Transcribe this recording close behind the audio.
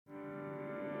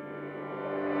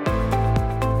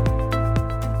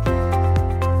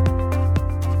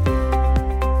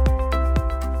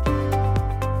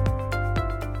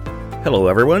Hello,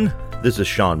 everyone. This is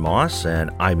Sean Moss,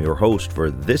 and I'm your host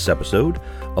for this episode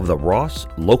of the Ross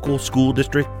Local School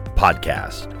District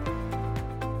Podcast.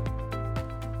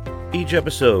 Each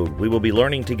episode, we will be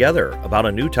learning together about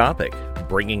a new topic,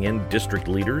 bringing in district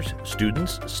leaders,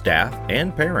 students, staff,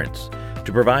 and parents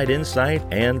to provide insight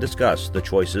and discuss the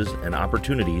choices and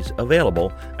opportunities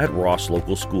available at Ross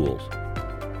Local Schools.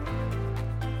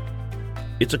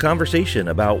 It's a conversation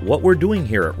about what we're doing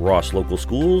here at Ross Local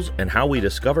Schools and how we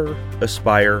discover,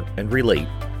 aspire, and relate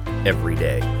every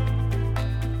day.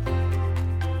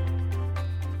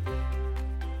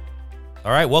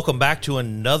 All right, welcome back to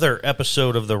another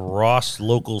episode of the Ross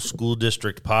Local School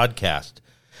District Podcast.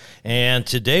 And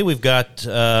today we've got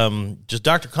just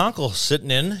Dr. Konkle sitting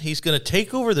in. He's going to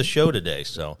take over the show today,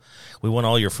 so we want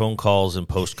all your phone calls and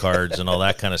postcards and all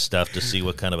that kind of stuff to see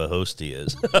what kind of a host he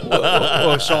is.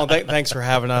 Well, Sean, thanks for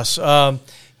having us.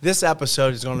 This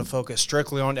episode is going to focus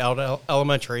strictly on Elda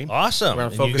Elementary. Awesome. We're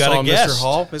going to focus on Mr.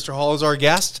 Hall. Mr. Hall is our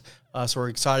guest, so we're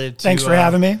excited to Thanks for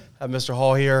having me. Have Mr.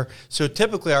 Hall here. So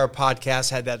typically our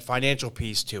podcast had that financial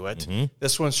piece to it. Mm-hmm.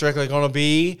 This one's strictly going to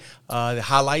be the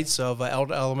highlights of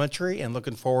Elda Elementary, and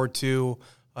looking forward to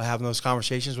having those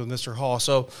conversations with Mr. Hall.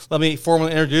 So let me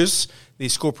formally introduce the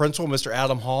school principal, Mr.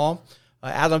 Adam Hall.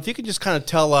 Adam, if you could just kind of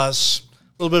tell us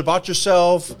a little bit about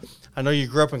yourself. I know you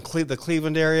grew up in the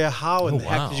Cleveland area. How in the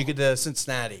heck did you get to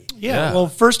Cincinnati? Yeah. Well,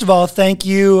 first of all, thank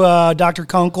you, Dr.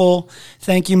 Konkle.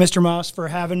 Thank you, Mr. Moss, for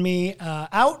having me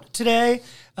out today.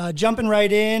 Jumping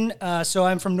right in. So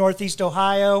I'm from Northeast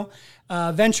Ohio.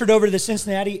 Ventured over to the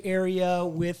Cincinnati area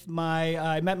with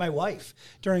I met my wife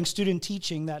during student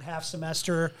teaching, that half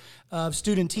semester of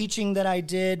student teaching that I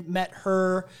did. Met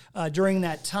her during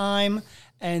that time.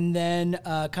 And then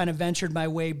kind of ventured my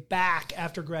way back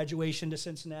after graduation to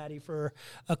Cincinnati for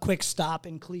a quick stop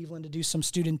in Cleveland to do some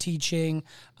student teaching.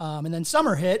 And then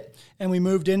summer hit, and we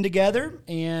moved in together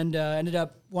and ended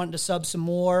up wanting to sub some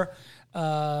more,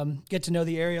 get to know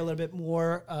the area a little bit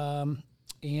more,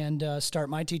 and start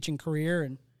my teaching career.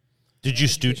 And did you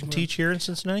student teach here in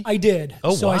Cincinnati? I did.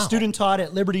 Oh, so wow. I student taught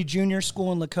at Liberty Junior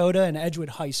School in Lakota and Edgewood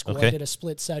High School. Okay. I did a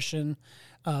split session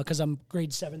because I'm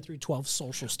grade 7 through 12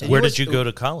 social studies. Where did you go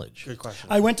to college? Good question.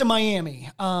 I went to Miami.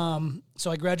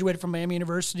 So I graduated from Miami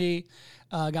University,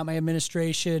 got my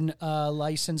administration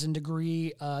license and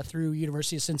degree through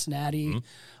University of Cincinnati.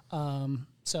 Mm-hmm.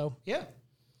 So, yeah.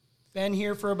 Been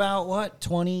here for about,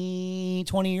 20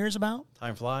 years about?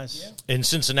 Time flies. Yeah. In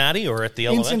Cincinnati or at the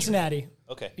elementary? In Cincinnati.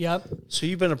 Okay. Yep. So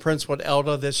you've been a principal at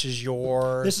Elda. This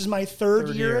is my third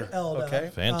year at Elda. Okay.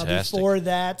 Fantastic. Before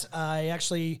that, I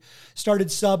actually started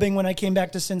subbing when I came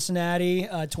back to Cincinnati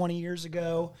 20 years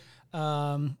ago,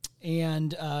 and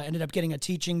ended up getting a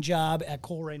teaching job at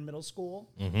Colerain Middle School.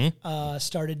 Mm-hmm.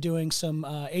 Started doing some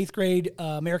 8th grade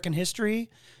American history,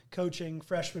 coaching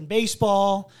freshman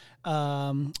baseball.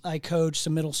 I coached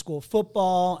some middle school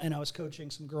football, and I was coaching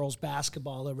some girls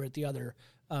basketball over at the other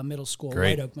middle school,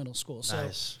 Great. White Oak Middle School. So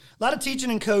nice. A lot of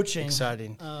teaching and coaching.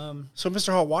 Exciting. So,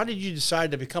 Mr. Hall, why did you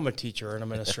decide to become a teacher and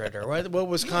administrator? What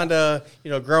was kind of,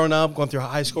 growing up, going through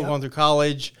high school, going through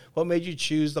college, what made you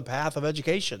choose the path of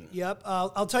education? Yep.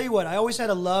 I'll tell you what, I always had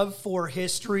a love for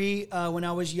history when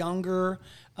I was younger,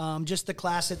 just the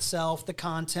class itself, the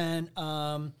content,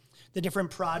 the different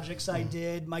projects I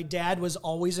did. My dad was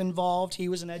always involved. He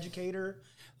was an educator.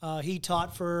 He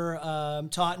taught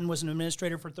and was an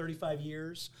administrator for 35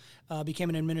 years, became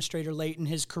an administrator late in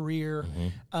his career.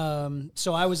 Mm-hmm.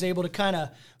 So I was able to kind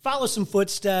of follow some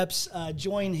footsteps,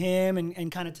 join him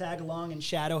and kind of tag along and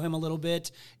shadow him a little bit.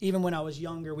 Even when I was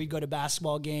younger, we'd go to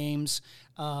basketball games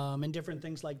and different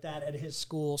things like that at his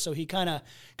school. So he kind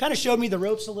of showed me the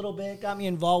ropes a little bit, got me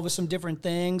involved with some different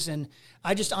things. And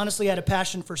I just honestly had a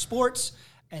passion for sports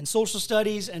and social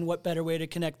studies, and what better way to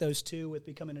connect those two with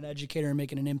becoming an educator and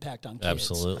making an impact on kids.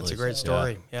 Absolutely. That's a great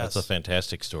story. Yeah, Yes. that's a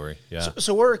fantastic story. Yeah.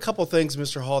 So what are a couple things,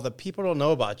 Mr. Hall, that people don't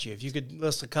know about you? If you could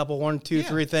list a couple, 1, 2,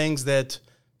 3 things that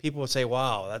people would say,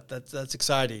 wow, that's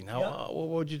exciting. What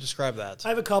would you describe that? I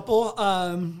have a couple.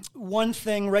 One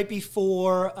thing, right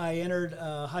before I entered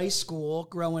high school,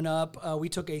 growing up, we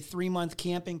took a 3-month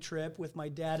camping trip with my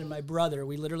dad and my brother.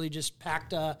 We literally just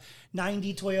packed a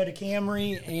 90 Toyota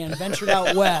Camry and ventured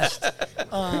out west,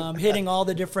 hitting all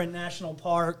the different national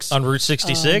parks. On Route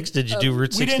 66? Did you do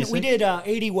Route 66? We did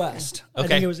 80 West. Okay. I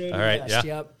think it was 80 all right. West,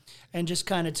 Yeah. yep. And just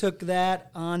kind of took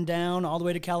that on down all the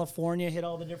way to California, hit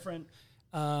all the different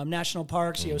national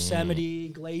parks, Yosemite,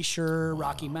 Glacier,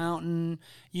 Rocky Mountain,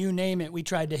 you name it, we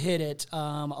tried to hit it,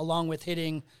 along with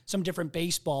hitting some different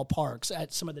baseball parks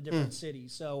at some of the different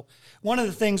cities. So one of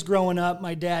the things growing up,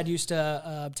 my dad used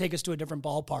to take us to a different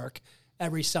ballpark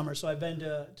every summer. So I've been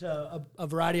to a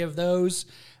variety of those.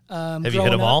 Have you hit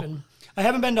them all? I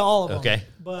haven't been to all of them. Okay.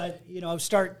 But, I'm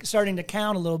starting to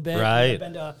count a little bit. Right. I've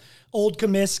been to Old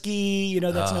Comiskey,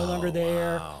 that's no longer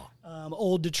there. Wow.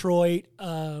 Old Detroit,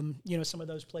 some of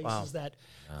those places that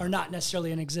are not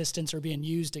necessarily in existence or being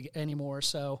used anymore.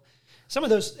 So some of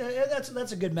those,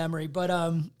 that's a good memory. But,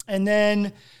 and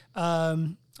then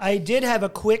I did have a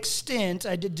quick stint.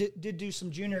 I did do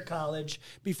some junior college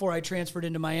before I transferred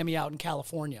into Miami out in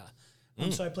California.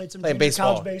 So I played some junior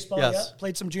college baseball. Yes. Yeah,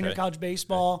 played some junior college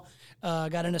baseball.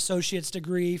 Got an associate's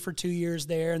degree for 2 years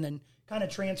there, and then kind of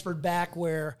transferred back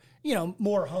where,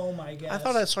 more home, I guess. I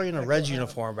thought I saw you in a Reds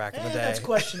uniform back in the day. That's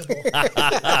questionable. I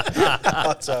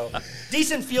thought so.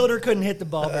 Decent fielder, couldn't hit the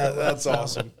ball very well. That's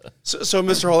awesome. So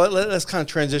Mr. Hall, let's kind of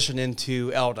transition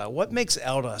into Elda. What makes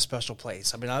Elda a special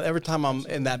place? I mean, every time I'm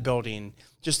in that building,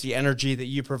 just the energy that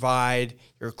you provide,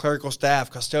 your clerical staff,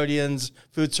 custodians,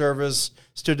 food service,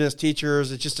 students,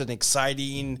 teachers, it's just an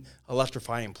exciting,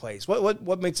 electrifying place.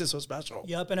 What makes it so special?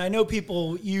 Yep, and I know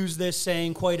people use this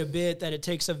saying quite a bit, that it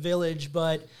takes a village,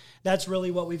 but that's really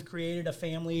what we've created, a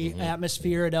family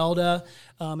atmosphere at Elda.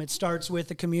 It starts with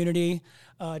the community,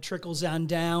 trickles on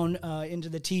down into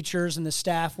the teachers and the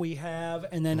staff we have,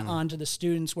 and then on to the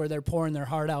students where they're pouring their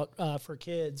heart out for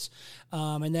kids.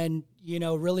 And then,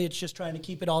 really it's just trying to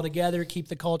keep it all together, keep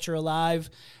the culture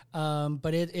alive.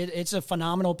 But it's a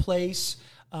phenomenal place.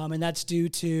 And that's due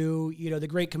to, the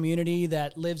great community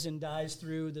that lives and dies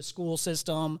through the school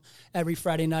system. Every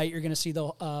Friday night, you're going to see the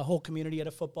whole community at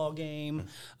a football game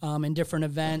and different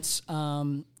events,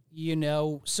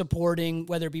 supporting,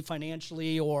 whether it be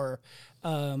financially or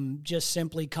just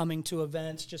simply coming to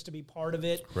events just to be part of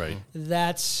it. Right.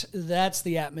 That's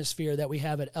the atmosphere that we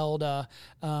have at Elda.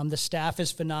 The staff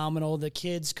is phenomenal. The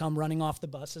kids come running off the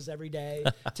buses every day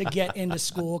to get into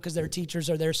school because their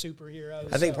teachers are their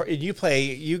superheroes. I think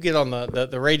you get on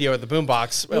the radio at the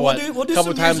boombox. We'll do couple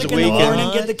some times music a in week. the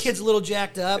morning, get the kids a little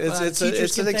jacked up. It's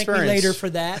teachers an can thank me experience. later for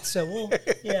that. So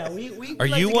we Are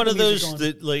like you to one get of the music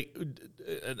those going.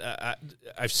 that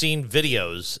I've seen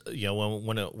videos,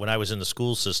 when I was in the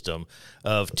school system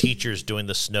of teachers doing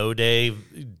the snow day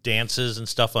dances and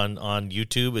stuff on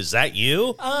YouTube. Is that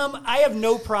you? I have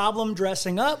no problem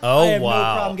dressing up. Oh, I have wow. no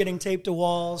problem getting taped to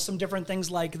walls, some different things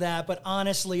like that. But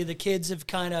honestly, the kids have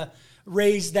kind of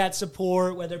raised that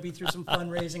support, whether it be through some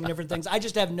fundraising and different things. I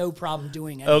just have no problem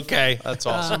doing anything. Okay. That's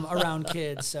awesome. Around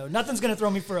kids. So nothing's going to throw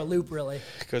me for a loop, really.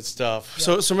 Good stuff.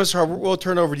 Yeah. So Mr. Hart, we'll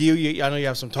turn it over to you. I know you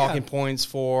have some talking points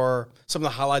for some of the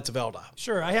highlights of Elda.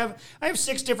 Sure. I have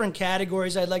 6 different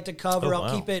categories I'd like to cover. Oh, wow.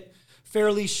 I'll keep it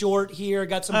fairly short here.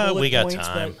 Got some bullet we got points.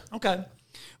 time. Okay.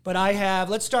 But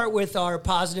let's start with our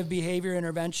positive behavior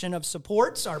intervention of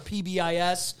supports, our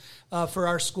PBIS, for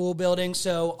our school building.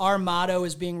 So our motto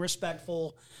is being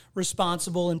respectful,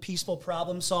 responsible, and peaceful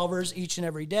problem solvers each and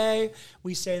every day.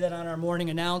 We say that on our morning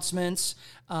announcements,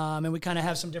 and we kind of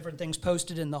have some different things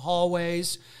posted in the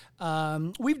hallways.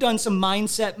 We've done some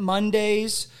Mindset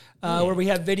Mondays, where we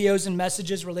have videos and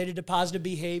messages related to positive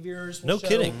behaviors. No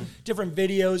kidding. Different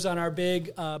videos on our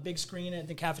big screen at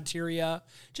the cafeteria.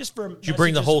 Just for Did you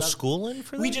bring the whole school in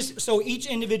for that? So each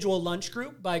individual lunch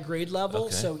group by grade level.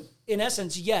 Okay. So in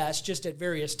essence, yes, just at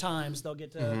various times they'll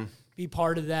get to be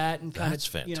part of that and kind That's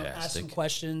of ask some fantastic.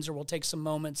 questions, or we'll take some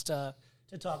moments to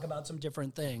talk about some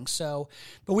different things. So,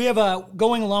 but we have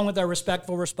going along with our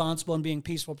respectful, responsible, and being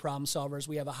peaceful problem solvers,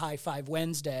 we have a High Five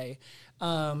Wednesday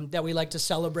that we like to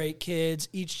celebrate kids.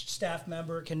 Each staff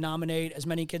member can nominate as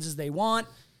many kids as they want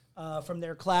from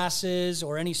their classes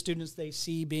or any students they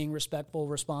see being respectful,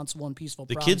 responsible, and peaceful.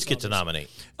 The kids get to nominate.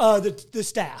 The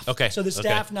staff. Okay. So the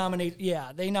staff nominate.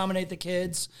 Yeah, they nominate the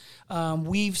kids.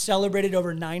 We've celebrated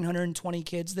over 920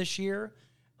 kids this year.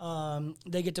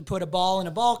 They get to put a ball in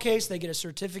a ball case. They get a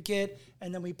certificate,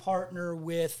 and then we partner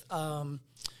with,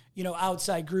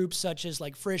 outside groups such as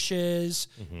like Frisch's,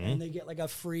 and they get like a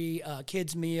free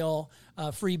kids meal,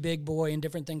 free Big Boy, and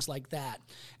different things like that.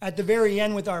 At the very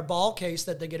end, with our ball case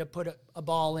that they get to put a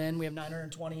ball in, we have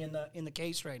 920 in the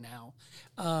case right now.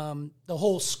 The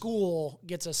whole school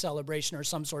gets a celebration or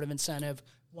some sort of incentive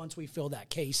once we fill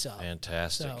that case up.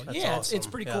 Fantastic. So, That's yeah, awesome. it's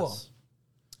pretty cool.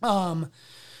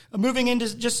 Moving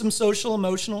into just some social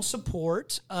emotional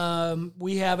support,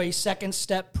 we have a second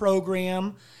step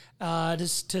program to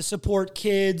support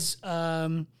kids,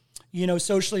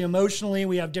 socially, emotionally.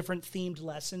 We have different themed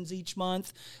lessons each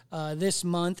month. This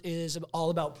month is all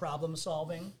about problem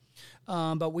solving.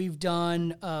 But we've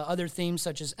done other themes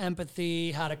such as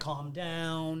empathy, how to calm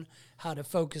down, how to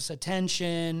focus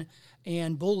attention,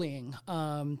 and bullying.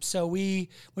 So we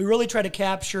really try to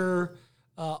capture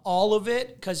all of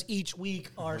it, because each week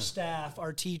our staff,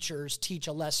 our teachers, teach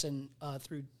a lesson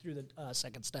through the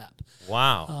second step.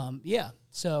 Wow.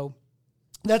 So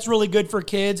that's really good for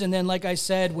kids. And then, like I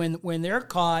said, when they're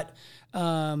caught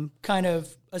kind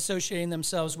of associating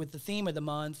themselves with the theme of the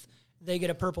month, they get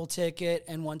a purple ticket,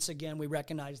 and once again, we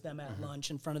recognize them at lunch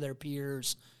in front of their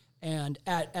peers. And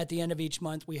at the end of each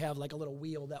month, we have like a little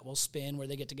wheel that will spin where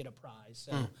they get a prize.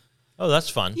 So, Oh, that's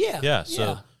fun. Yeah.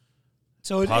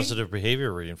 So positive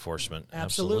behavior reinforcement.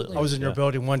 Absolutely. I was in your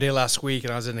building one day last week,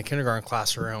 and I was in the kindergarten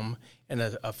classroom, and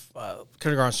a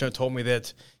kindergarten student told me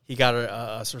that he got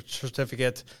a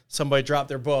certificate. Somebody dropped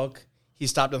their book. He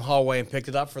stopped in the hallway and picked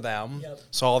it up for them. Yep.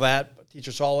 Saw that.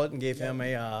 Teacher saw it and gave him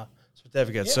a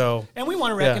certificate. Yeah. So, and we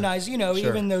want to recognize, sure.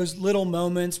 even those little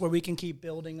moments where we can keep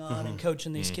building on and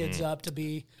coaching these kids up to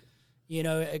be,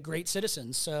 a great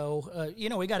citizens. So,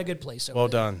 we got a good place over well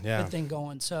there. done. Yeah. Good thing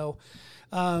going. So,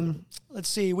 let's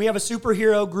see. We have a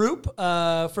superhero group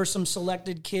for some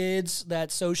selected kids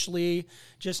that socially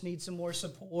just need some more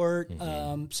support,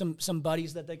 some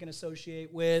buddies that they can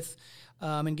associate with,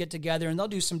 and get together. And they'll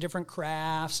do some different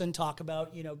crafts and talk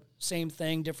about, same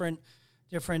thing, different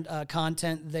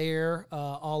content there,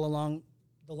 all along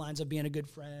the lines of being a good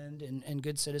friend and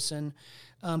good citizen.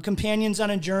 Companions on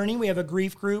a Journey. We have a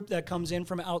grief group that comes in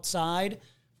from outside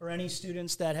for any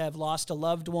students that have lost a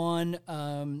loved one.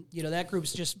 That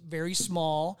group's just very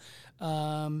small,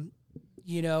 but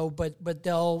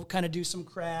they'll kind of do some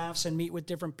crafts and meet with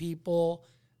different people.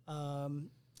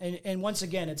 And once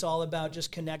again, it's all about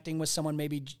just connecting with someone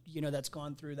maybe, that's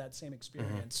gone through that same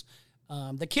experience.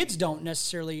 The kids don't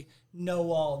necessarily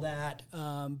know all that,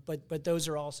 but those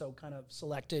are also kind of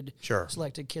selected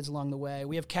kids along the way.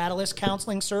 We have Catalyst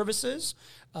Counseling Services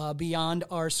beyond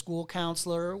our school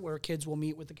counselor, where kids will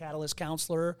meet with the Catalyst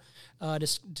counselor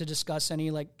to discuss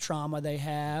any trauma they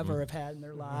have or have had in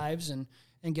their lives and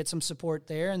get some support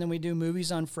there. And then we do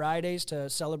movies on Fridays to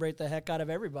celebrate the heck out of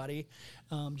everybody,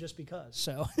 just because.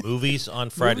 So movies on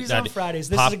Fridays. Movies on Fridays.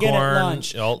 This popcorn,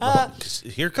 is again at lunch.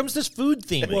 Here comes this food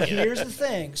theme. Well, again. here's the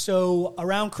thing. So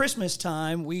around Christmas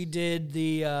time, we did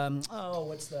the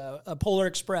Polar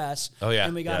Express. Oh yeah,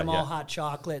 and we got them all hot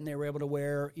chocolate, and they were able to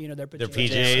wear their their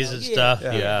PJs and stuff.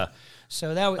 Yeah.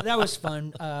 So that was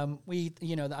fun. We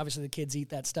obviously the kids eat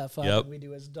that stuff up. Yep. We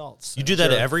do as adults. So. You do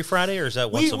that every Friday, or is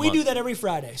that once a month? We do that every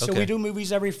Friday. So Okay. we do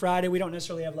movies every Friday. We don't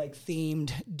necessarily have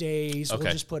themed days. Okay.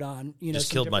 We'll just put on Just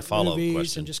some killed my different follow-up movies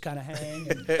question. and just kind of hang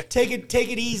and take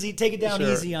it easy, take it down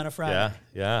easy on a Friday.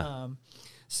 Yeah.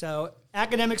 So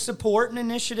academic support and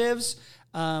initiatives.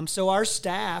 So our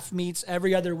staff meets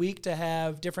every other week to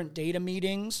have different data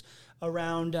meetings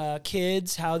around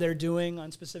kids, how they're doing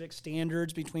on specific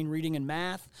standards between reading and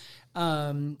math.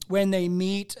 When they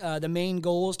meet, the main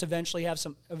goal is to eventually have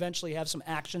some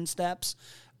action steps,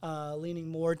 leaning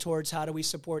more towards how do we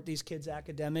support these kids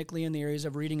academically in the areas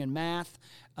of reading and math,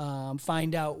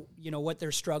 find out what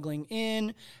they're struggling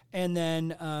in, and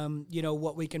then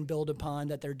what we can build upon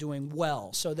that they're doing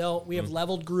well. So we have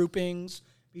leveled groupings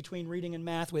between reading and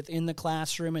math within the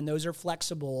classroom, and those are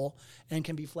flexible and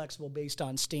can be flexible based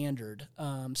on standard.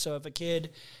 So if a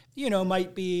kid,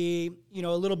 might be, a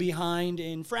little behind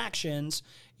in fractions,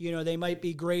 they might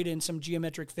be great in some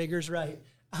geometric figures, right?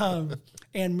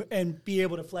 And be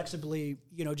able to flexibly,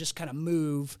 just kind of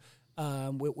move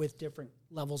with different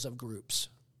levels of groups.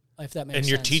 If that makes sense. And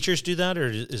your teachers do that, or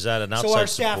is that an outside So our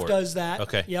staff support? does that.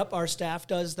 Okay. Yep, our staff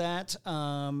does that,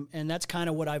 and that's kind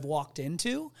of what I've walked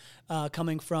into,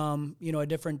 coming from a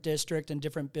different district and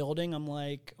different building. I'm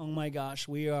like, oh my gosh,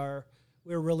 we're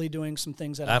really doing some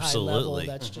things at a high level.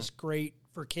 That's just great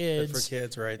for kids. Good for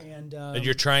kids, right? And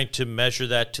you're trying to measure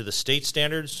that to the state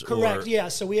standards? Correct. Or? Yeah.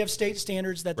 So we have state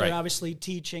standards that Right. they're obviously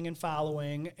teaching and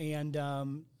following, and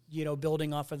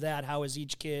building off of that, how is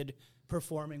each kid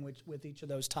performing with each of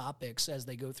those topics as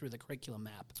they go through the curriculum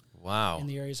map. Wow. In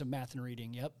the areas of math and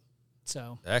reading. Yep.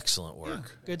 So excellent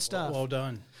work. good stuff. Well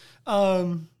done.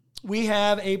 We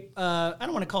have I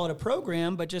don't want to call it a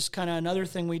program, but just kind of another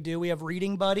thing we do. We have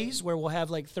reading buddies where we'll have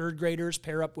third graders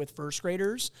pair up with first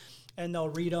graders, and they'll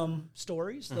read them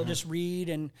stories. They'll just read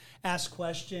and ask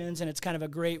questions, and it's kind of a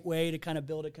great way to kind of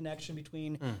build a connection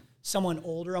between someone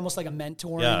older, almost like a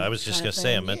mentor. Yeah, I was just going to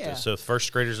say, I meant that. So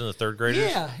first graders and the third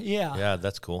graders? Yeah. Yeah,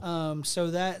 that's cool.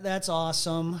 So that's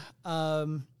awesome.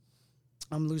 I'm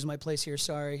losing my place here,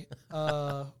 sorry.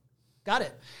 Got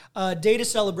it. Data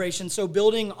celebration. So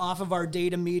building off of our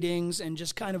data meetings and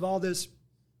just kind of all this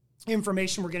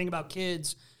information we're getting about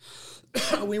kids,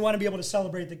 we want to be able to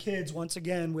celebrate the kids once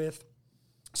again with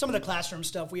some of the classroom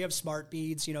stuff. We have smart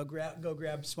beads, go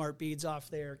grab smart beads off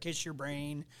there, kiss your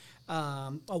brain.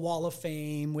 a wall of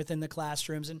fame within the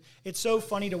classrooms. And it's so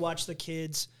funny to watch the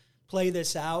kids play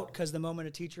this out, because the moment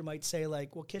a teacher might say,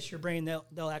 like, well, kiss your brain,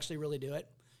 they'll actually really do it,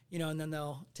 and then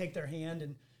they'll take their hand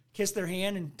and kiss their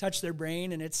hand and touch their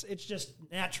brain, and it's just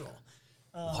natural.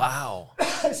 Wow.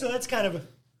 So that's kind of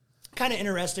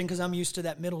interesting, because I'm used to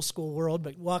that middle school world,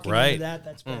 but walking into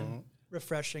that's been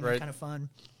refreshing and kind of fun.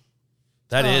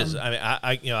 That is.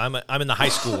 I mean, I'm in the high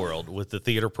school world with the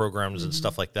theater programs and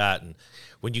stuff like that, and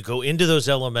when you go into those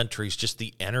elementaries, just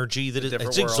the energy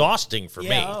it's exhausting for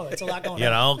me. Oh, it's a lot going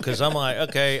on. Because I'm like,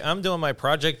 okay, I'm doing my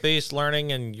project-based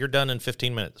learning, and you're done in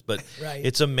 15 minutes. But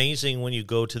it's amazing when you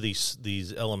go to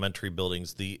these elementary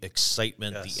buildings, the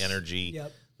excitement, the energy,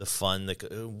 the fun.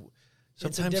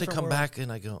 Sometimes I come back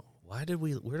and I go, where did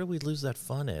we lose that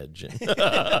fun edge?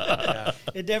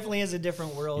 It definitely is a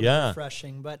different world.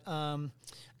 Refreshing. But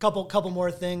couple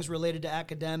more things related to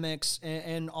academics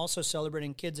and also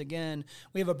celebrating kids again.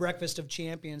 We have a breakfast of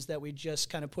champions that we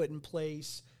just kind of put in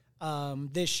place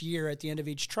this year at the end of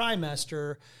each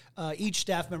trimester. Each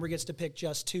staff member gets to pick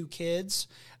just 2 kids.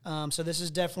 So this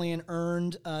is definitely an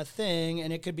earned thing,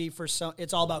 and it could be for some.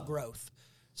 It's all about growth.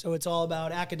 So it's all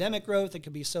about academic growth. It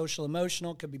could be social,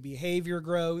 emotional. It could be behavior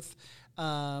growth.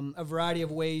 A variety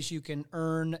of ways you can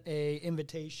earn a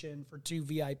invitation for 2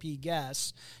 VIP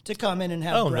guests to come in and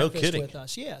have breakfast with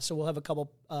us. Yeah, so we'll have a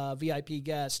couple VIP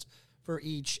guests for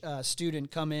each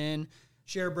student come in,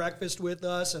 share breakfast with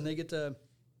us, and they get to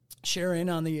share in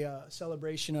on the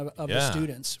celebration of the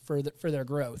students for their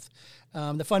growth.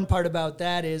 The fun part about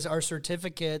that is our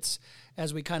certificates,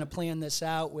 as we kind of plan this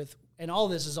out with, and all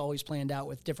this is always planned out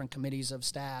with different committees of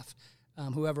staff,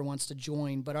 whoever wants to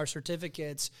join. But our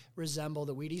certificates resemble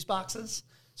the Wheaties boxes.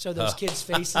 So those kids'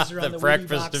 faces are on the Wheaties boxes.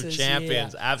 Breakfast of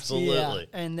Champions, absolutely.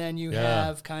 Yeah. And then you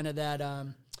have kind of that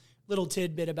little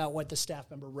tidbit about what the staff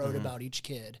member wrote about each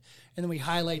kid. And then we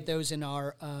highlight those in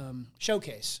our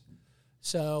showcase.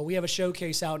 So we have a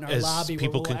showcase out in our lobby.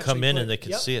 People can come in and they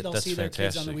can see it. They'll see fantastic. Their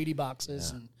kids on the Wheaties boxes.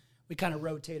 And we kind of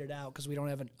rotate it out because we don't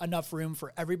have enough room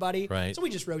for everybody. Right. So we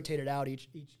just rotate it out each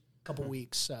couple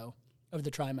weeks of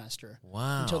the trimester.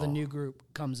 Wow. Until the new group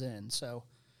comes in. So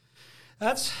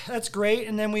that's great.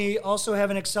 And then we also have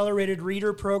an accelerated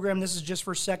reader program. This is just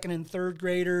for 2nd and 3rd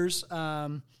graders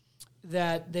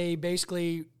that they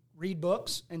basically read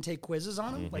books and take quizzes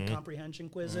on them, like comprehension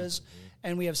quizzes.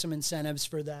 And we have some incentives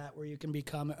for that where you can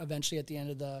become eventually at the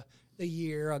end of the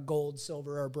year a gold,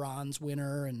 silver, or bronze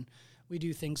winner. And we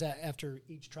do things after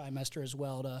each trimester as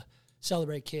well to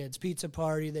celebrate kids. Pizza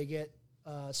party, they get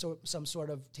some sort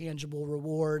of tangible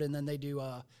reward, and then they do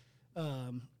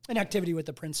an activity with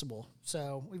the principal.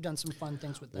 So we've done some fun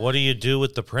things with that. What do you do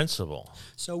with the principal?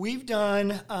 So we've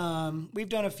done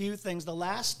a few things. The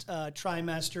last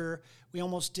trimester, we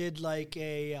almost did like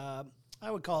I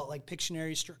would call it like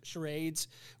Pictionary charades.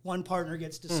 One partner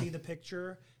gets to see the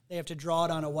picture. They have to draw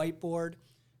it on a whiteboard.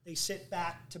 They sit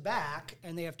back to back,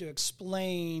 and they have to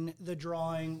explain the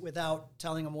drawing without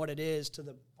telling them what it is to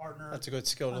the partner. That's a good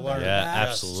skill to learn. Yeah,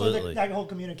 absolutely. So that whole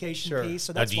communication piece.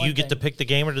 So that's do you get to pick the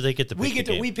game, or do they get to pick the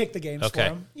game? We pick the games for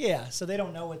them. Yeah, so they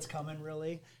don't know what's coming,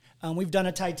 really. We've done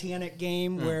a Titanic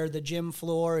game where the gym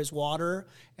floor is water,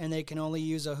 and they can only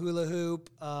use a hula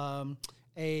hoop,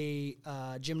 a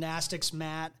gymnastics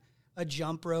mat, a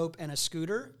jump rope, and a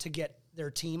scooter to get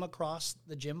their team across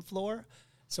the gym floor.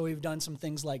 So we've done some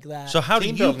things like that. So how do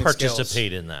you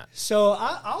participate in that? So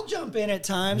I'll jump in at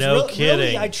times. No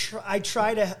kidding. Really, I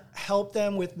try to help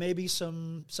them with maybe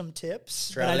some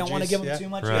tips, but I don't want to give them too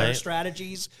much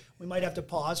strategies. We might have to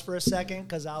pause for a second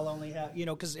because I'll only have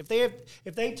because if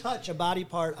they touch a body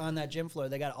part on that gym floor,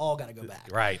 they all got to go back.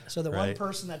 Right. So the one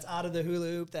person that's out of the hula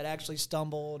hoop that actually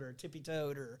stumbled or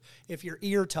tippy-toed, or if your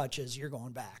ear touches, you're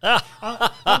going back.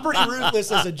 I'm pretty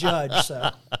ruthless as a judge,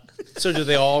 so. So do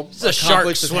they all it's a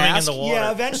shark swimming in the water?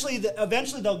 Yeah, eventually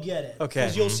they'll get it. Okay.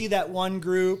 Because you'll see that one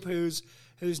group who's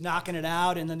knocking it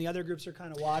out, and then the other groups are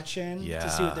kind of watching to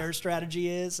see what their strategy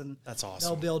is, and that's awesome.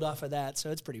 They'll build off of that, so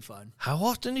it's pretty fun. How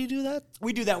often do you do that?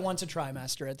 We do that once a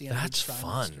trimester at the end of each trimester. That's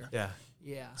fun.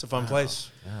 Yeah. It's a fun place.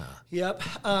 Yeah.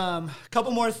 Yep.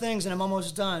 Couple more things, and I'm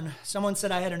almost done. Someone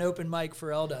said I had an open mic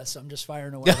for Elda, so I'm just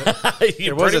firing away.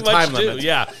 There was a time limit.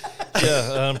 Yeah.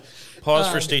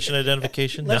 Pause for station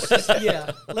identification. Let's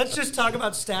just talk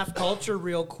about staff culture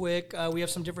real quick. We have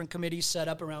some different committees set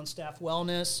up around staff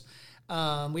wellness.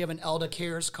 We have an Elda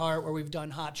Cares cart where we've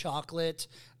done hot chocolate,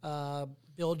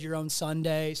 build your own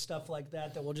sundae, stuff like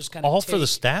that we'll just kind of all for the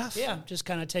staff? Yeah, just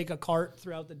kind of take a cart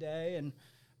throughout the day, and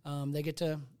they get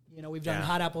to, we've done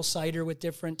hot apple cider with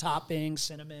different toppings,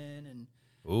 cinnamon and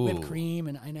whipped cream,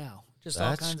 and I know, just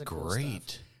all kinds of cool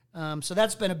stuff. So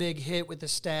that's been a big hit with the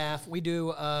staff. We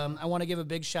do, I want to give a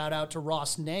big shout out to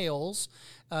Ross Nails.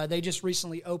 They just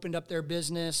recently opened up their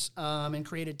business and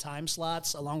created time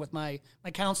slots along with my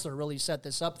counselor really set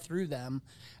this up through them.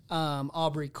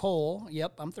 Aubrey Cole.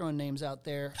 Yep, I'm throwing names out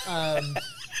there.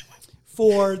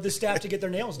 For the staff to get their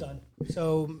nails done.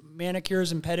 So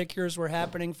manicures and pedicures were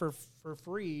happening for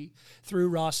free through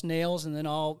Ross Nails, and then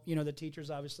all, the teachers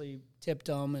obviously tipped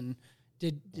them and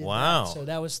did wow. That. So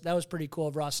that was pretty cool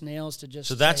of Ross Nails to just.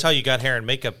 So that's how you got hair and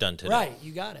makeup done today. Right,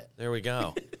 you got it. There we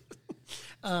go.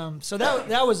 So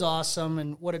that was awesome,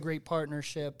 and what a great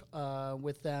partnership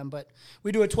with them. But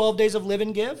we do a 12 days of live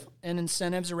and give and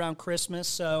incentives around Christmas.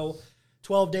 So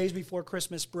 12 days before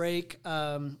Christmas break,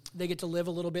 they get to live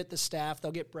a little bit. The staff,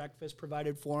 they'll get breakfast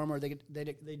provided for them, or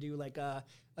they do like a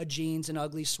jeans and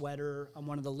ugly sweater on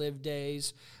one of the live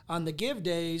days. On the give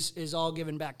days is all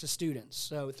given back to students.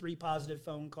 So 3 positive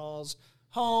phone calls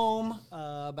home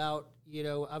about,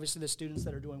 obviously the students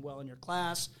that are doing well in your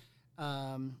class.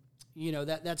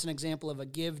 That's an example of a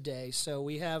give day. So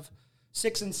we have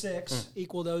 6 and 6,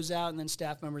 equal those out, and then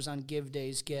staff members on give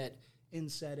days get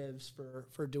incentives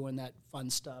for doing that fun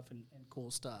stuff and cool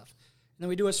stuff. And then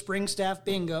we do a spring staff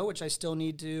bingo, which I still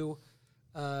need to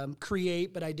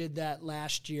create, but I did that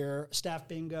last year. Staff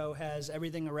bingo has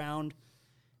everything around,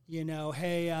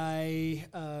 hey, I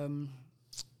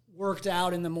worked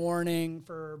out in the morning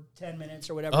for 10 minutes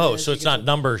or whatever. Oh, so it's not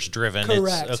numbers driven.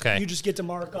 Correct. It's, okay. You just get to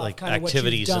mark off like kind of what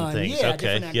activities you've done. and things. Yeah,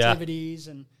 Okay. different activities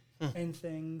and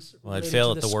things. Well, I'd related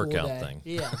fail to at the school workout day. thing.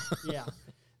 Yeah, yeah.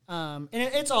 And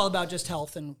it's all about just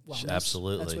health and wellness.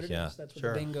 Absolutely, That's what it yeah. is. That's what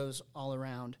the bingo's all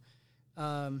around.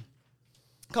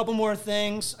 Couple more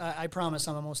things. I promise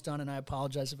I'm almost done, and I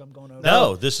apologize if I'm going over.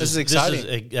 No, this is exciting.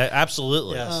 This is,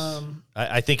 absolutely. Yes.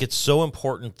 I think it's so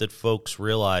important that folks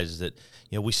realize that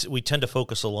we tend to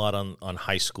focus a lot on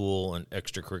high school and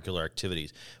extracurricular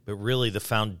activities, but really the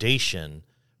foundation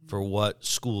for what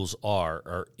schools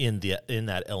are in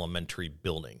that elementary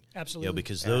building. Absolutely.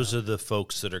 Because those are the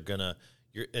folks that are gonna,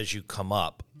 as you come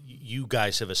up, you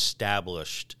guys have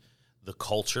established the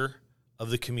culture of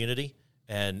the community.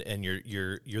 And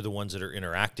you're the ones that are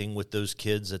interacting with those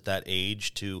kids at that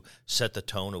age to set the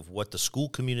tone of what the school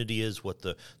community is, what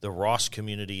the Ross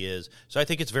community is. So I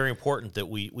think it's very important that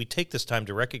we take this time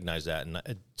to recognize that.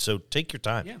 And so take your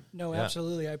time. Yeah, no,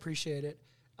 absolutely. I appreciate it.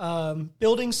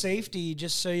 Building safety,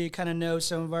 just so you kind of know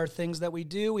some of our things that we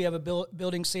do. We have a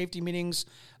building safety meetings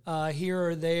here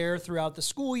or there throughout the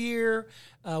school year.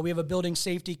 We have a building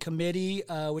safety committee,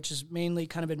 which is mainly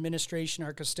kind of administration,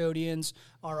 our custodians,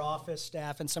 our office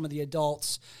staff, and some of the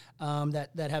adults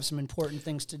that have some important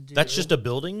things to do. That's just a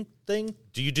building thing?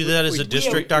 Do you do that as a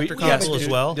district, Dr. Konkle, as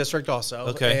well? District also.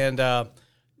 Okay. And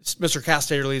Mr.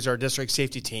 Castater leads our district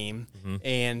safety team,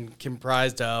 and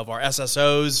comprised of our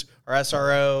SSOs, our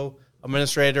SRO,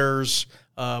 administrators,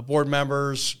 board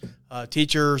members,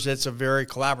 teachers. It's a very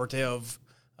collaborative.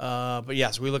 But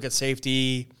yes, we look at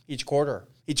safety each quarter.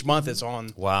 Each month it's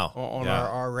on. Wow. On Yeah.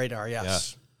 our radar.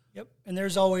 Yes. Yep, and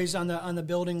there's always on the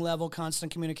building level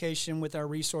constant communication with our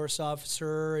resource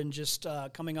officer and just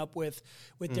coming up with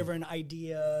different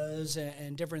ideas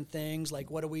and different things like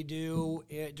what do we do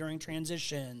during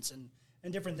transitions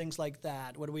and different things like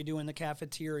that. What do we do in the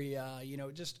cafeteria?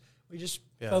 We just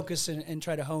focus and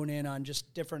try to hone in on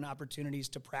just different opportunities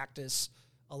to practice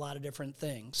a lot of different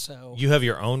things. So You have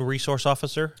your own resource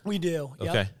officer? we do. Yep.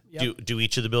 Okay. Yep. Do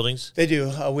each of the buildings? They do.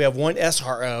 We have one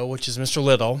SRO, which is Mr.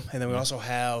 Little, and then we also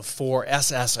have 4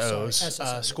 SSOs,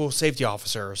 SSOs. school safety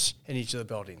officers, in each of the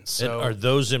buildings. So And are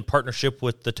those in partnership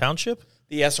with the township?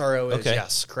 the SRO is, Okay.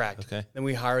 yes, correct. Okay. Then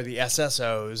we hire the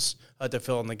SSOs to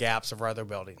fill in the gaps of our other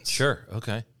buildings. Sure.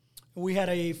 Okay. We had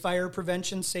a fire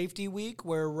prevention safety week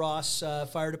where Ross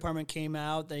Fire Department came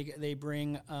out. They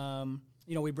bring,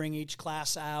 we bring each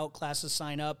class out. Classes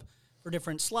sign up for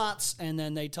different slots, and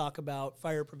then they talk about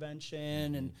fire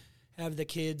prevention and have the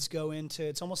kids go into.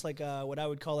 It's almost like what I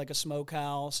would call like a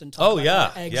smokehouse and talk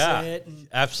about how to exit and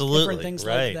absolutely, different things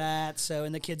like that. So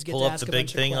and the kids get pull to up ask the a big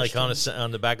bunch thing of like questions.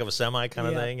 on the back of a semi kind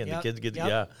of thing, and the kids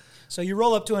get So you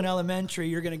roll up to an elementary,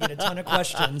 you're going to get a ton of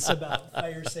questions about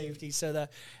fire safety. So the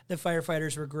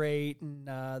firefighters were great, and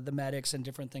the medics and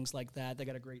different things like that. They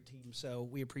got a great team, so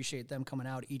we appreciate them coming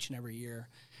out each and every year.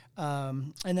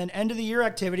 And then end of the year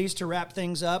activities to wrap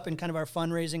things up and kind of our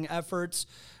fundraising efforts.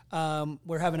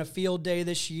 We're having a field day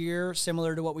this year,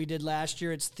 similar to what we did last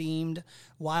year. It's themed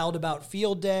Wild About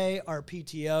Field Day. Our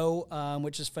PTO,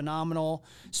 which is phenomenal,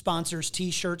 sponsors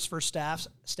T-shirts for staff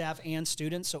and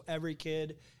students, so every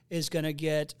kid is going to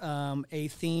get a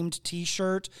themed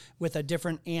T-shirt with a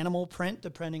different animal print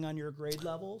depending on your grade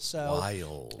level. So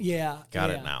Wild. Yeah.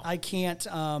 Got it now. I can't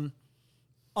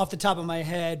off the top of my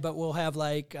head, but we'll have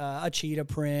like a cheetah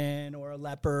print or a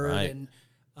leopard and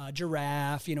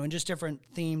giraffe, and just different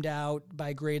themed out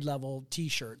by grade level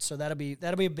T-shirts. So that'll be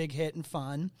a big hit and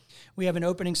fun. We have an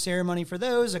opening ceremony for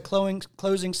those, a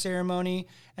closing ceremony,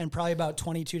 and probably about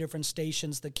 22 different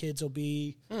stations the kids will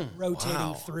be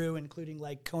rotating through, including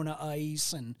like Kona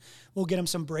Ice, and we'll get them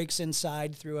some breaks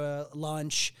inside through a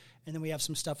lunch. And then we have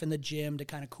some stuff in the gym to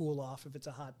kind of cool off if it's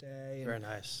a hot day. Very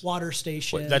nice. Water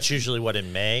station. That's usually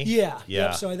in May? Yeah. Yeah.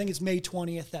 Yep. So I think it's May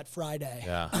 20th, that Friday.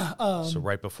 Yeah. So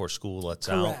right before school lets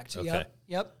Correct. out. Okay.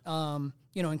 Yep.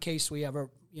 In case we have a,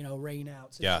 rain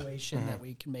out situation that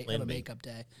we can have a makeup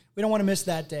day. We don't want to miss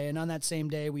that day. And on that same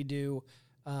day, we do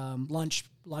lunch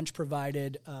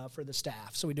provided for the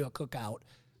staff. So we do a cookout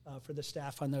for the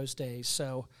staff on those days.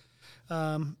 So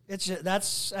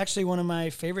that's actually one of my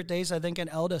favorite days, I think, in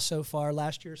Elda so far.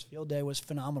 Last year's field day was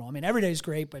phenomenal. I mean, every day's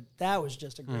great, but that was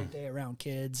just a great day around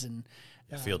kids. And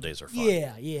field days are fun.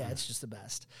 Yeah, it's just the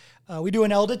best. We do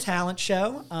an Elda talent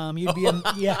show.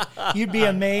 You'd be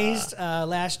amazed.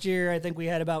 Last year, I think we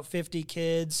had about 50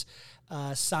 kids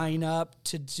sign up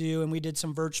to do, and we did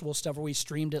some virtual stuff where we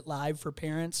streamed it live for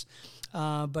parents.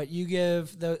 But you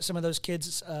give some of those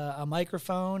kids a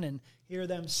microphone and hear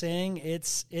them sing,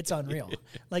 it's unreal.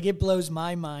 Like, it blows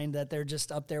my mind that they're just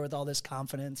up there with all this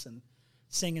confidence and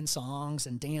singing songs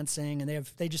and dancing, and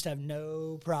they just have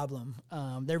no problem.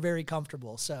 They're very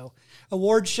comfortable. So,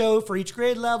 award show for each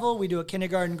grade level. We do a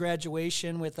kindergarten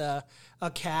graduation with a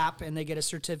cap, and they get a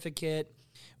certificate.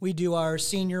 We do our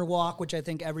senior walk, which I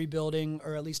think every building,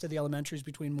 or at least at the elementaries,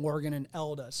 between Morgan and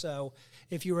Elda. So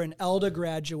if you were an Elda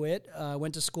graduate,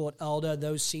 went to school at Elda,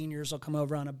 those seniors will come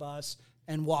over on a bus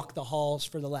and walk the halls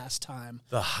for the last time.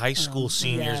 The high school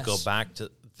seniors go back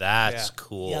to that's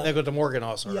cool. Yeah. They go to Morgan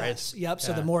also, right? Yes. Yep.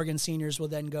 So the Morgan seniors will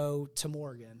then go to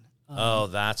Morgan.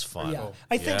 That's fun. Yeah,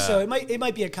 I think so. It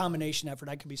might be a combination effort.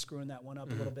 I could be screwing that one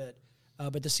up a little bit.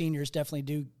 But the seniors definitely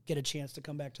do get a chance to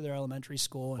come back to their elementary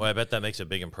school. Well, I bet that makes a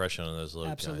big impression on those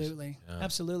little guys.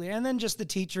 Absolutely. And then just the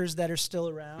teachers that are still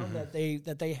around that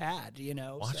they had,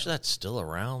 Watch that still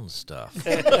around stuff.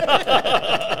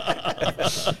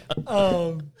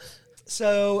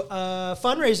 So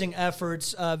fundraising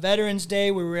efforts, Veterans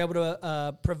Day, we were able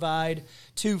to provide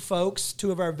two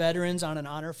of our veterans on an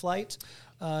honor flight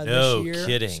this year. No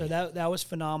kidding. So that was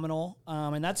phenomenal.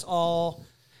 And that's all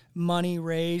money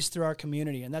raised through our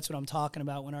community. And that's what I'm talking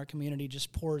about when our community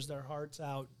just pours their hearts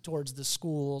out towards the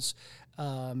schools.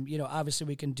 Obviously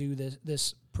we can do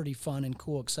this pretty fun and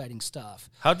cool, exciting stuff.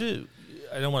 I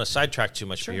don't want to sidetrack too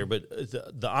much here, but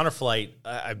the honor flight,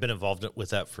 I've been involved with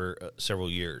that for several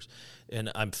years.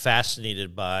 And I'm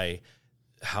fascinated by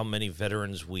how many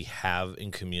veterans we have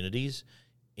in communities,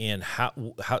 and how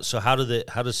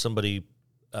does somebody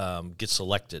get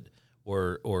selected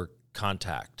or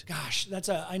contact? Gosh,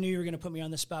 I knew you were going to put me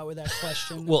on the spot with that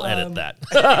question. We'll edit that.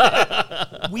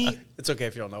 It's okay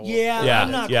if you don't know.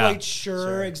 I'm not quite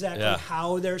sure exactly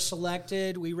how they're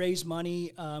selected. We raise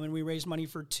money, and we raise money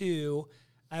for two.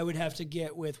 I would have to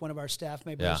get with one of our staff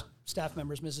members,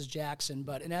 Mrs. Jackson.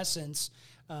 But in essence,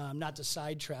 not to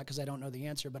sidetrack because I don't know the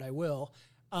answer, but I will.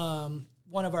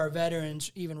 One of our veterans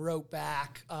even wrote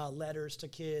back letters to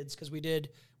kids because we did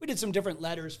some different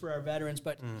letters for our veterans,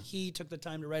 but he took the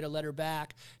time to write a letter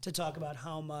back to talk about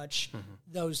how much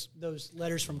those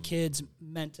letters from kids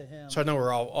meant to him. So I know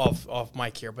we're all off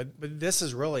mic here, but this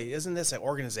is really, isn't this an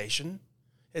organization?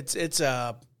 It's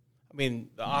the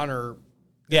honor.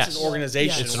 Yes, it's an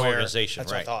organization. It's an organization,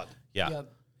 that's right? What I thought. Yeah.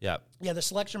 Yep. Yeah. The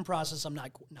selection process, I'm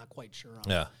not quite sure on.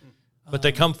 Yeah, but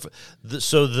they come.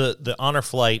 The honor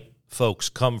flight folks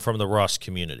come from the Ross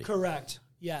community. Correct.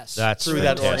 Yes. That's through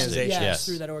fantastic. that organization. Yes,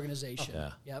 through that organization.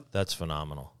 Yeah. Yep. That's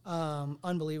phenomenal.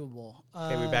 Unbelievable.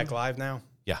 Okay, we back live now?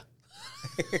 Yeah.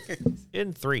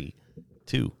 In 3,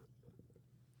 2.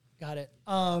 Got it.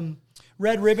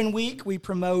 Red Ribbon Week, we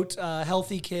promote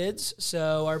healthy kids.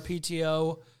 So our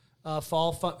PTO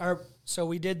so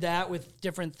we did that with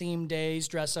different theme days,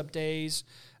 dress up days.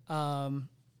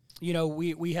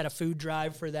 We had a food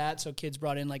drive for that, so kids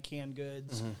brought in like canned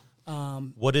goods.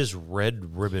 What is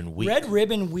Red Ribbon Week? Red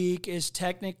Ribbon Week is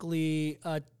technically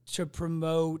to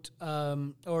promote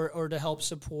or to help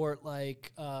support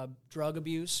like drug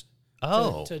abuse.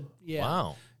 Oh,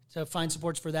 wow. To find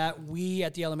supports for that. We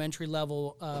at the elementary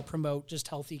level promote just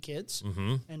healthy kids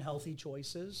and healthy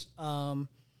choices.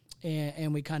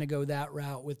 And we kind of go that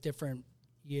route with different,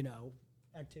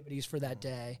 activities for that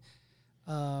day.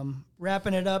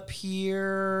 Wrapping it up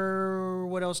here,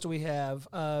 what else do we have?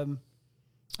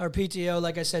 Our PTO,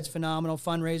 like I said, is phenomenal.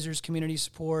 Fundraisers, community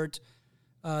support.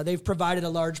 They've provided a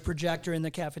large projector in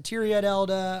the cafeteria at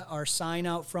Elda. Our sign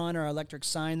out front, our electric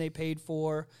sign they paid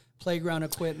for. Playground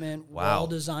equipment. Wow. Wall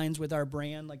designs with our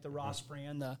brand, like the Ross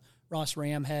brand, the Ross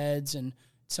Ram heads, and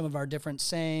some of our different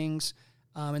sayings.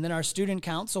 And then our student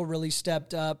council really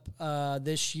stepped up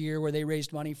this year where they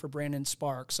raised money for Brandon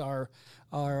Sparks, our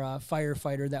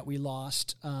firefighter that we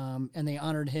lost. And they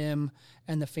honored him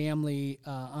and the family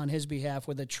on his behalf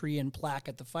with a tree and plaque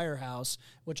at the firehouse,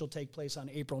 which will take place on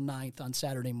April 9th on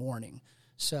Saturday morning.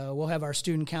 So we'll have our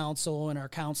student council and our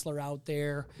counselor out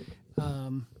there,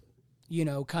 kind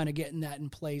of getting that in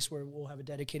place where we'll have a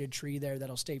dedicated tree there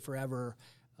that'll stay forever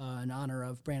in honor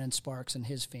of Brandon Sparks and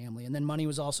his family. And then money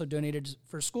was also donated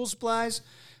for school supplies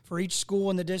for each school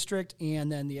in the district,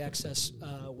 and then the excess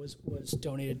was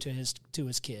donated to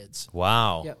his kids.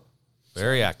 Wow. Yep.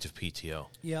 Very active PTO.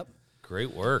 Yep.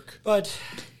 Great work. But,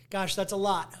 gosh, that's a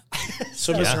lot.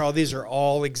 So, Mr. Hall, these are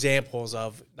all examples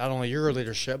of not only your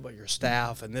leadership, but your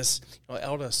staff. And this,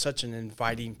 Elda is such an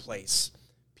inviting place.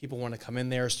 People want to come in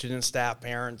there, students, staff,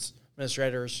 parents,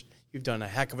 administrators. You've done a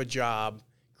heck of a job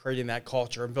creating that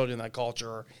culture and building that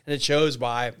culture. And it shows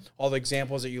by all the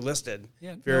examples that you listed.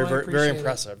 Yeah, very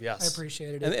impressive, yes. I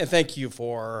appreciated it. And thank you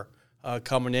for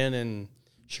coming in and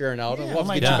sharing out. Yeah, I'd love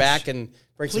to get gosh. you back and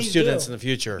bring some Please students do. in the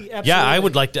future. Absolutely. Yeah, I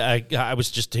would like to. I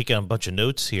was just taking a bunch of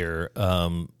notes here,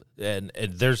 and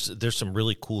there's some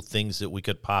really cool things that we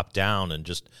could pop down and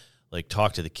just like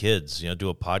talk to the kids. Do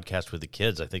a podcast with the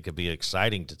kids. I think it'd be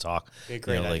exciting to talk. Be a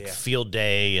great like idea. field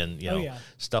day and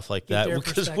stuff like Get that. their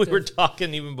Because we were perspective.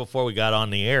 talking even before we got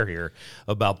on the air here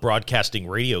about broadcasting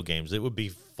radio games. It would be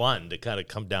fun to kind of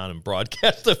come down and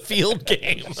broadcast a field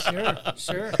game.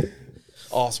 Sure.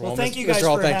 Awesome. Well, thank you guys Mr.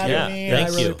 Hall, for thank having you. me. Yeah, I thank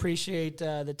really you. appreciate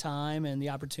the time and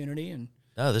the opportunity. And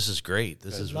No, this is great.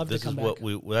 This is love to come what back.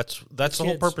 we that's the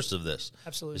whole kids. purpose of this.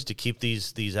 Absolutely. Is to keep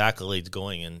these accolades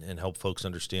going and help folks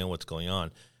understand what's going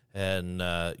on. And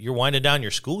you're winding down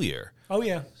your school year. oh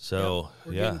yeah, So, Yep.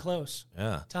 We're yeah. getting close.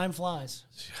 Yeah. Time flies.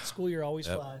 School year always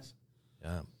flies.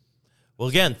 Yeah. Well,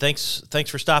 again, thanks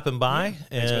for stopping by.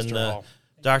 Thanks, and Mr. Hall.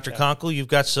 Dr. Konkle, you've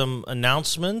got some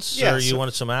announcements Yeah, or you so-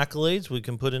 wanted some accolades we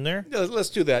can put in there? Yeah, let's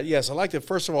do that. Yes, I'd like to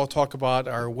first of all talk about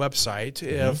our website.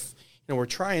 If we're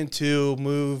trying to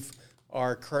move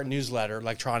our current newsletter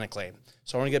electronically,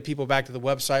 so I want to get people back to the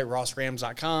website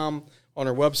rossrams.com. On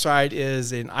our website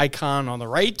is an icon on the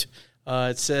right.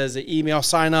 It says email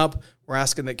sign up. We're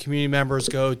asking that community members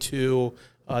go to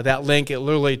that link. It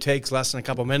literally takes less than a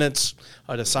couple minutes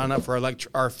to sign up for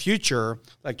our future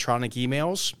electronic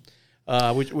emails,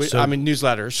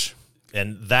 newsletters.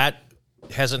 And that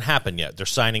hasn't happened yet. They're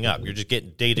signing up. You're just getting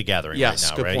data gathering Yes,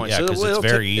 right now, good right? point. Yeah, So because it's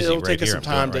very easy It'll right take us here. some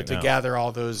time I'm doing it to right now. gather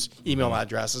all those email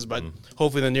addresses, but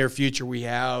hopefully in the near future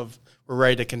we're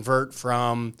ready to convert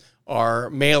from our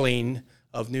mailing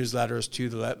of newsletters to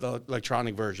the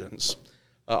electronic versions.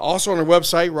 Also on our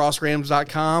website,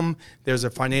 rossrams.com, there's a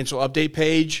financial update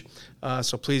page,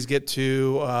 so please get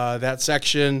to that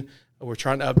section. We're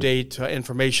trying to update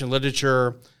information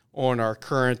literature on our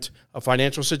current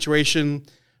financial situation.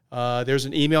 There's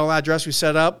an email address we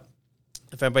set up.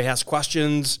 If anybody has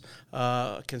questions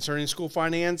concerning school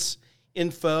finance,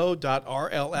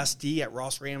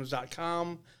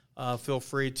 info.rlsd@rossrams.com. Feel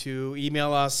free to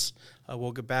email us.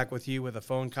 We'll get back with you with a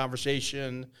phone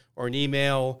conversation or an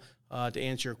email to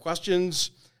answer your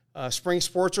questions. Spring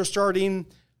sports are starting.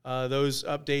 Those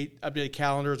updated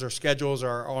calendars or schedules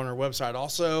are on our website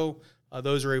also.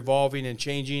 Those are evolving and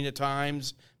changing at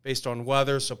times based on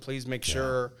weather, so please make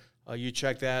sure you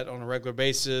check that on a regular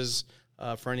basis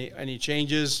for any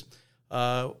changes.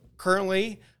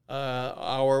 Currently,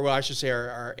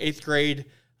 our eighth grade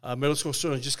middle school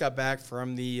students just got back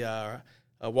from the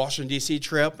Washington, D.C.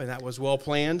 trip, and that was well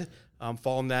planned. I'm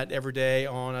following that every day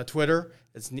on Twitter.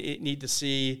 It's neat to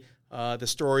see the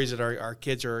stories that our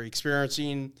kids are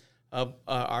experiencing.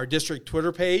 Our district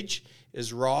Twitter page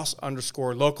is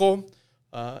Ross_local.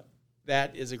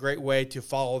 That is a great way to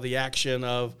follow the action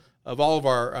of all of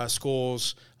our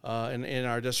schools in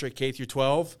our district K through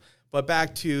 12. But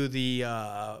back to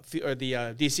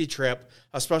the D.C. trip,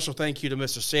 a special thank you to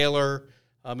Mr. Saylor,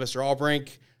 Mr.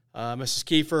 Albrink, Mrs.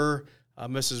 Kiefer,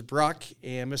 Mrs. Bruck,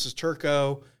 and Mrs.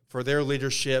 Turco for their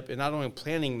leadership in not only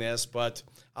planning this, but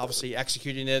obviously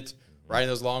executing it, riding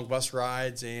those long bus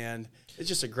rides, and it's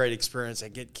just a great experience to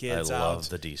get kids out. I love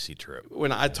the DC trip.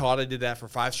 When I taught, I did that for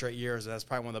 5 straight years. That's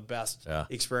probably one of the best Yeah.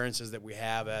 experiences that we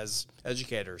have as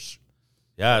educators.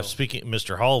 Yeah, speaking,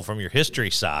 Mr. Hull, from your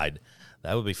history side,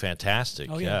 That would be fantastic.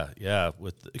 Oh, yeah. yeah.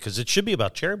 Because it should be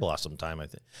about cherry blossom time, I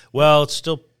think. Well, it's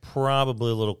still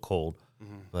probably a little cold,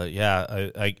 but yeah,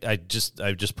 I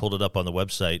just pulled it up on the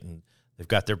website, and they've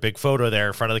got their big photo there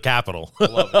in front of the Capitol.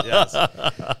 Love it, yes.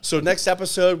 So next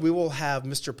episode, we will have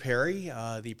Mr. Perry,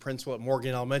 the principal at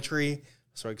Morgan Elementary.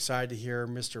 So excited to hear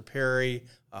Mr. Perry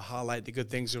highlight the good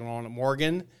things going on at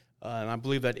Morgan. And I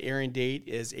believe that airing date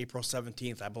is April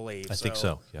 17th, I believe. I think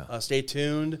so, yeah. Stay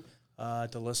tuned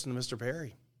to listen to Mr.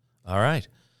 Perry. All right.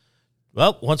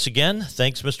 Well, once again,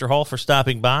 thanks, Mr. Hall, for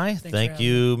stopping by. Thank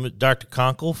you, Dr.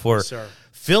 Konkle, for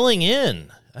filling in.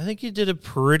 I think you did a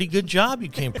pretty good job. You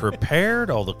came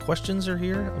prepared. All the questions are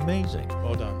here. Amazing.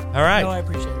 Well done. All right. No, I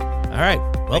appreciate it. All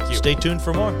right. Well, stay tuned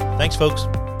for more. Thanks, folks.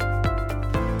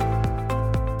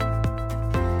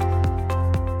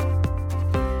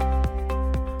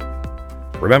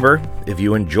 Remember, if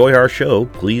you enjoy our show,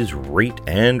 please rate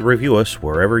and review us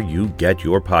wherever you get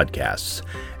your podcasts.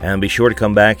 And be sure to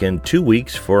come back in 2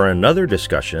 weeks for another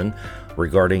discussion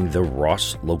regarding the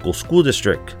Ross Local School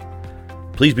District.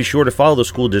 Please be sure to follow the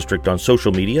school district on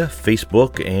social media,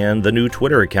 Facebook, and the new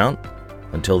Twitter account.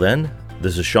 Until then,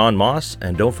 this is Sean Moss,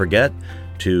 and don't forget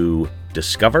to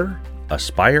discover,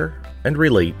 aspire, and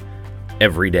relate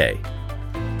every day.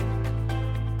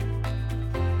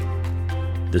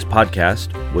 This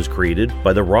podcast was created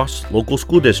by the Ross Local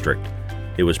School District.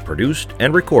 It was produced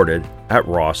and recorded at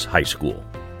Ross High School.